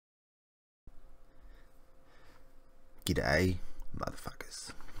G'day,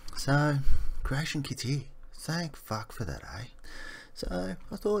 motherfuckers. So, creation kit's here. Thank fuck for that, eh? So,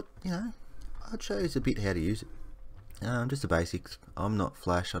 I thought, I'd show you a bit how to use it. Just the basics. I'm not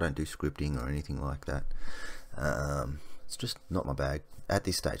Flash, I don't do scripting or anything like that. It's just not my bag at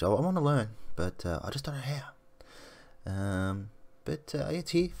this stage. I want to learn, but I just don't know how.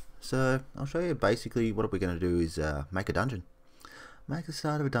 It's here. So, I'll show you basically what we're going to do is make a dungeon. Make the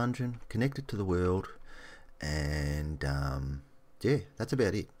start of a dungeon, connect it to the world, and yeah, that's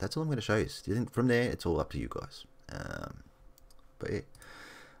about it. That's all I'm going to show you. From there, it's all up to you guys. But yeah,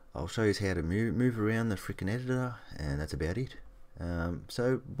 I'll show you how to move around the freaking editor, and that's about it.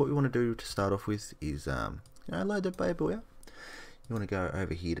 So what we want to do to start off with is load the bad boy up. You want to go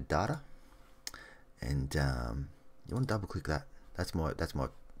over here to data, and you want to double click that. That's my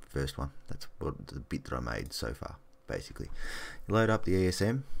first one. That's the bit that I made so far. Basically, you load up the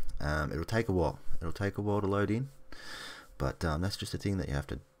ESM. It'll take a while. It'll take a while to load in, but that's just a thing that you have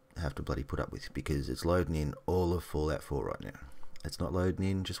to bloody put up with, because it's loading in all of Fallout 4 right now. It's not loading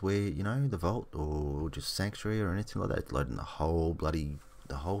in just where the vault or just Sanctuary or anything like that. It's loading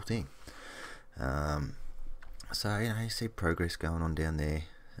the whole thing. So you see progress going on down there.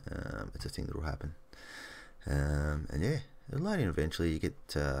 It's a thing that will happen. And yeah, it'll load in eventually. You get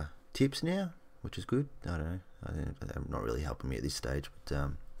tips now, which is good. I don't know. They're not really helping me at this stage,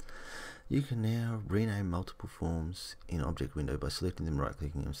 but you can now rename multiple forms in object window by selecting them, right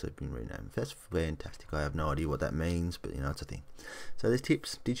clicking and selecting rename. That's fantastic. I have no idea what that means, but it's a thing. So there's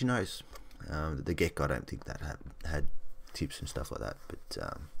tips. Did you notice the Gek? I don't think that had tips and stuff like that,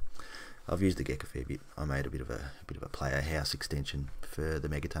 but I've used the Gek a fair bit. I made a bit of a player house extension for the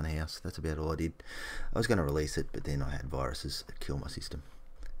Megaton house. That's about all I did. I was going to release it, but then I had viruses that kill my system.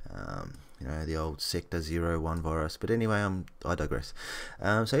 The old Sector 01 virus. But anyway, I digress.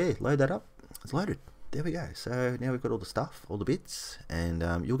 So yeah, load that up. It's loaded. There we go. So now we've got all the stuff, all the bits, and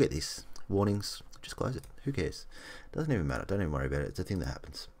you'll get this. Warnings. Just close it. Who cares? Doesn't even matter. Don't even worry about it. It's a thing that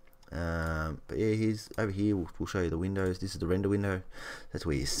happens. But yeah, over here we'll show you the windows. This is the render window. That's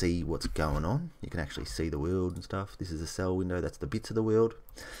where you see what's going on. You can actually see the world and stuff. This is the cell window. That's the bits of the world.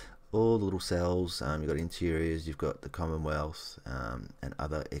 All the little cells. You've got interiors, you've got the Commonwealth, and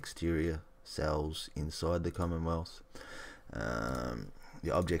other exterior cells inside the Commonwealth.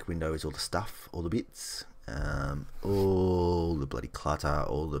 The object window is all the stuff, all the bits, all the bloody clutter,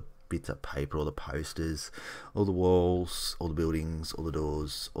 all the bits of paper, all the posters, all the walls, all the buildings, all the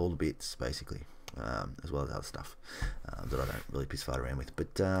doors, all the bits, basically, as well as other stuff that I don't really piss fart around with.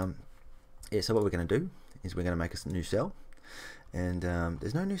 But yeah, so what we're going to do is we're going to make a new cell. And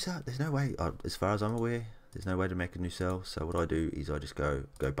there's no new cell. There's no way, as far as I'm aware, there's no way to make a new cell. So what I do is I just go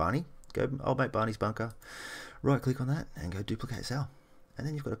Barney. I'll make Barney's bunker. Right click on that and go duplicate cell. And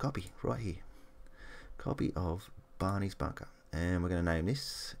then you've got a copy right here. Copy of Barney's bunker. And we're going to name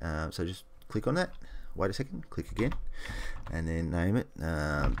this. So just click on that. Wait a second. Click again. And then name it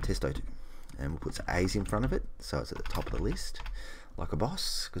Testo2. And we'll put some A's in front of it, so it's at the top of the list, like a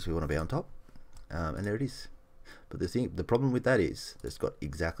boss, because we want to be on top. And there it is. But the problem with that is it's got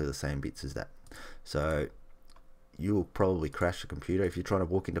exactly the same bits as that. So you'll probably crash the computer if you're trying to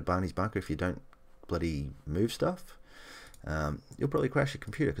walk into Barney's bunker. If you don't bloody move stuff, you'll probably crash your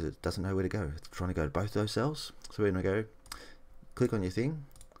computer because it doesn't know where to go. It's trying to go to both those cells. So we're going to go click on your thing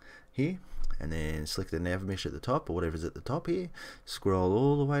here, and then select the nav mesh at the top, or whatever's at the top here. Scroll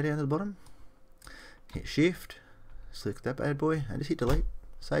all the way down to the bottom. Hit shift, select that bad boy, and just hit delete.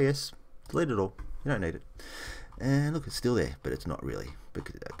 Say yes. Delete it all. You don't need it. And look, it's still there, but it's not really,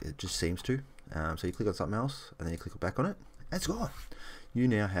 because it just seems to. So you click on something else, and then you click back on it, and it's gone. You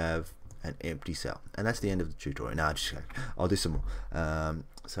now have an empty cell, and that's the end of the tutorial. No, just I'll do some more.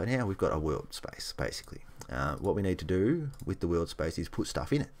 So now we've got a world space, basically. What we need to do with the world space is put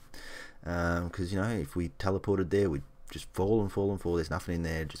stuff in it, because if we teleported there, we'd just fall and fall and fall. There's nothing in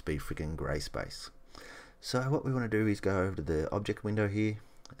there, it'd just be freaking grey space. So what we want to do is go over to the object window here.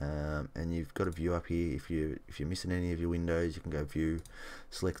 And you've got a view up here. If you're missing any of your windows, you can go view,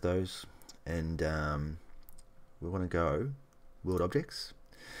 select those, and we want to go world objects.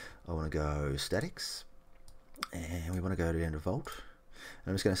 I want to go statics, and we want to go down to vault.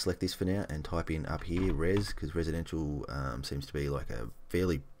 And I'm just going to select this for now and type in up here res, because residential seems to be like a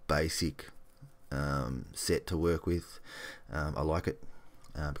fairly basic set to work with. I like it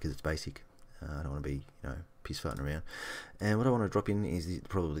because it's basic. I don't want to be piss farting around. And what I want to drop in is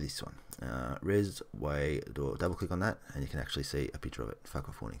probably this one, res way door. Double click on that and you can actually see a picture of it. Fuck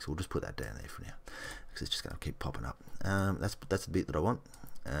off warning. So we'll just put that down there for now, because it's just going to keep popping up. That's the bit that I want.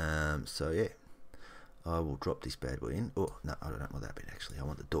 So yeah, I will drop this bad boy in. Oh no, I don't want that bit actually. I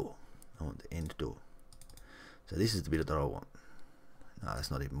want the door. I want the end door. So this is the bit that I want. No, that's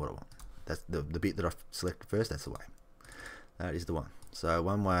not even what I want. That's the bit that I selected first. That's the way. That is the one. So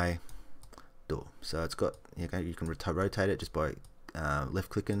one way door. So it's got, you can rotate it just by left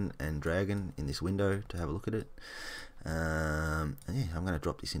clicking and dragging in this window to have a look at it. And yeah, I'm going to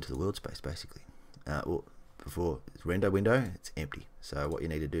drop this into the world space basically. Well, before it's render window, it's empty. So what you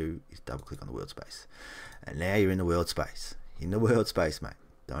need to do is double click on the world space, and now you're in the world space. In the world space, mate.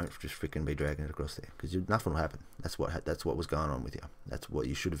 Don't just freaking be dragging it across there, because nothing will happen. That's what was going on with you. That's what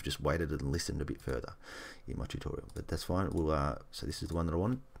you should have just waited and listened a bit further in my tutorial. But that's fine. We'll so this is the one that I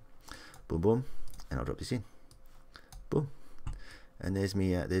wanted. Boom, boom, and I'll drop this in. Boom, and there's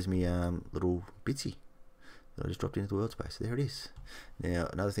me little bitsy that I just dropped into the world space. There it is. Now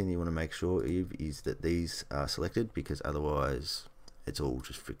another thing that you want to make sure is that these are selected, because otherwise it's all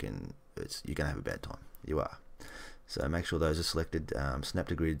just freaking, you're gonna have a bad time. You are. So make sure those are selected. Snap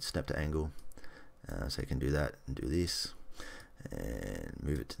to grid, snap to angle. So you can do that and do this, and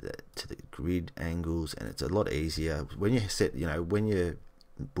move it to the grid angles, and it's a lot easier when you set. When you're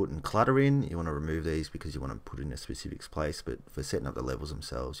putting clutter in, you want to remove these because you want to put it in a specific place. But for setting up the levels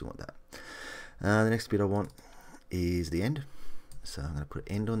themselves, you want that. The next bit I want is the end. So I'm going to put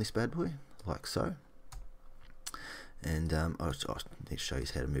end on this bad boy like so. And I need to show you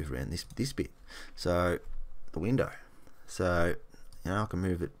how to move around this bit. So the window. So I can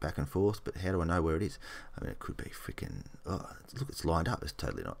move it back and forth, but how do I know where it is? I mean, it could be freaking, look, it's lined up. It's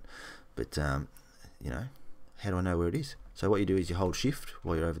totally not. But how do I know where it is? So what you do is you hold shift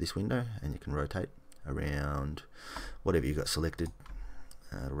while you're over this window, and you can rotate around whatever you've got selected.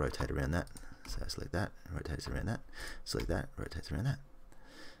 It'll rotate around that. So select that, rotates around that. Select that, rotates around that.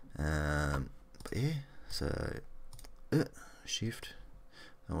 But yeah, so shift.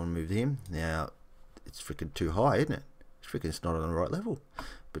 I want to move him. Now it's freaking too high, isn't it? It's not on the right level.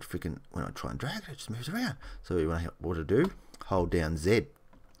 But freaking when I try and drag it, it just moves around. So what to do? Hold down Z.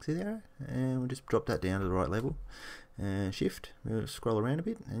 See there? And we'll just drop that down to the right level. And shift. We'll scroll around a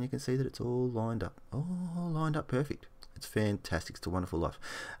bit, and you can see that it's all lined up. All lined up perfect. It's fantastic. It's a wonderful life.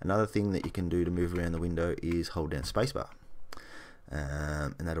 Another thing that you can do to move around the window is hold down spacebar.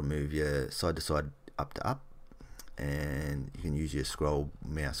 And that'll move you side to side, up to up. And you can use your scroll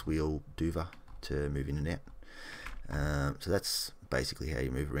mouse wheel duva to move in and out. So that's basically how you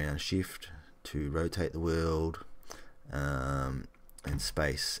move around. Shift to rotate the world, and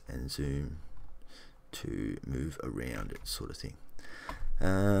space and zoom to move around it, sort of thing.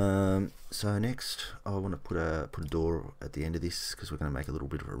 So next I want to put a door at the end of this, because we're going to make a little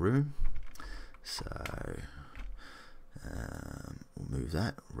bit of a room. So we'll move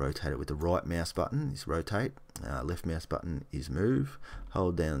that, rotate it with the right mouse button is rotate, left mouse button is move,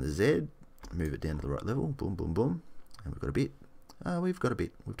 hold down the Z, move it down to the right level, boom boom boom, and we've got a bit.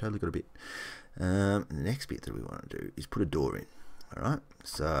 We've totally got a bit. The next bit that we want to do is put a door in. Alright,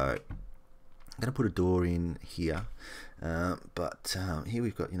 so I'm going to put a door in here, but here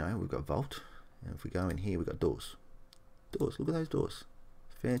we've got vault, and if we go in here we've got doors, look at those doors,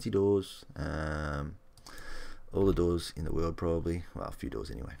 fancy doors, all the doors in the world probably, well, a few doors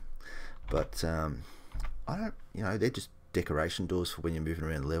anyway, but I don't, they're just decoration doors for when you're moving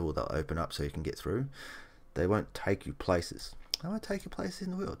around the level. They'll open up so you can get through. They won't take you places. They won't take you places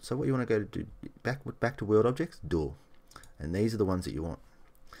in the world. So what you want to go to do, back to world objects, door, and these are the ones that you want.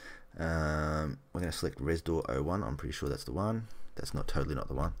 We're going to select res door 01. I'm pretty sure that's the one. That's totally not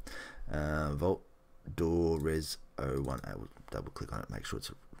the one. Vault door res 01. I will double click on it, make sure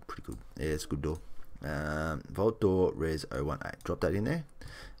it's pretty good. Yeah, it's a good door. Vault door res 01. Drop that in there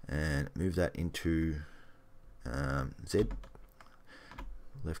and move that into Z.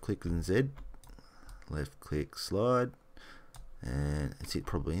 Left click and Z. Left click slide, and it's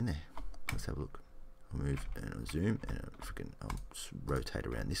probably in there. Let's have a look. I'll move and I'll zoom, and I'll rotate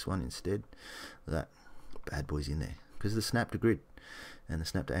around this one instead. That bad boy's in there because of the snap to grid and the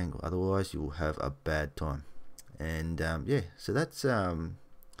snap to angle. Otherwise, you'll have a bad time. And yeah, so that's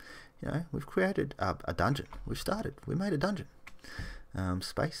we've created a dungeon. We made a dungeon.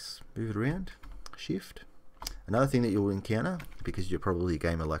 Space, move it around, shift. Another thing that you'll encounter, because you're probably a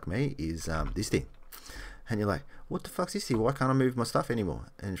gamer like me, is this thing. And you're like, what the fuck's this here? Why can't I move my stuff anymore?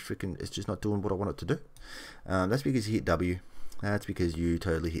 And it's just not doing what I want it to do. That's because you hit W. That's because you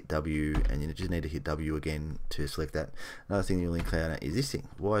totally hit W, and you just need to hit W again to select that. Another thing you'll encounter is this thing.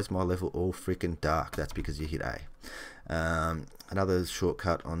 Why is my level all freaking dark? That's because you hit A. Another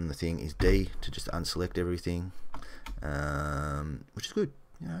shortcut on the thing is D to just unselect everything, which is good.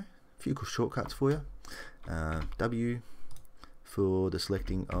 A few good shortcuts for you. W for the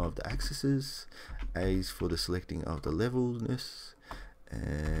selecting of the axes, A's for the selecting of the levelness,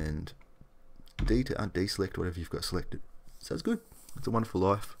 and D to deselect whatever you've got selected. So it's good. It's a Wonderful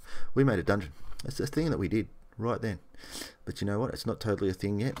Life. We made a dungeon. It's a thing that we did right then. But you know what? It's not totally a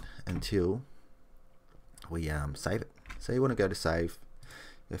thing yet until we save it. So you want to go to save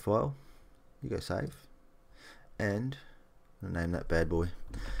your file. You go save, and I'll name that bad boy.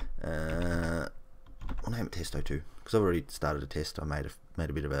 I'll name it Testo2 because I've already started a test. I made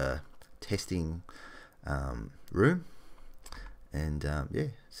a bit of a testing room, and yeah,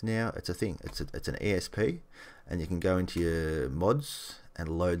 so now it's a thing. It's an ESP, and you can go into your mods and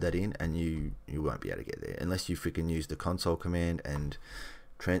load that in, and you won't be able to get there unless you freaking use the console command and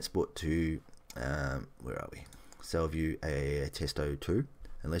transport to where are we? CellView a Testo2.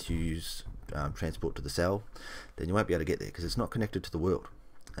 Unless you use transport to the cell, then you won't be able to get there because it's not connected to the world.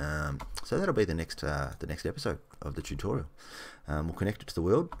 So that'll be the next episode of the tutorial. We'll connect it to the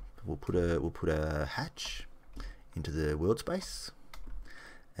world. We'll put a hatch into the world space,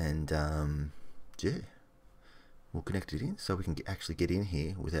 and yeah, we'll connect it in so we can actually get in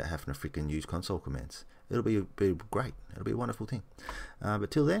here without having to freaking use console commands. It'll be great. It'll be a wonderful thing. But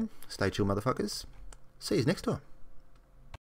till then, stay chill, motherfuckers. See you next time.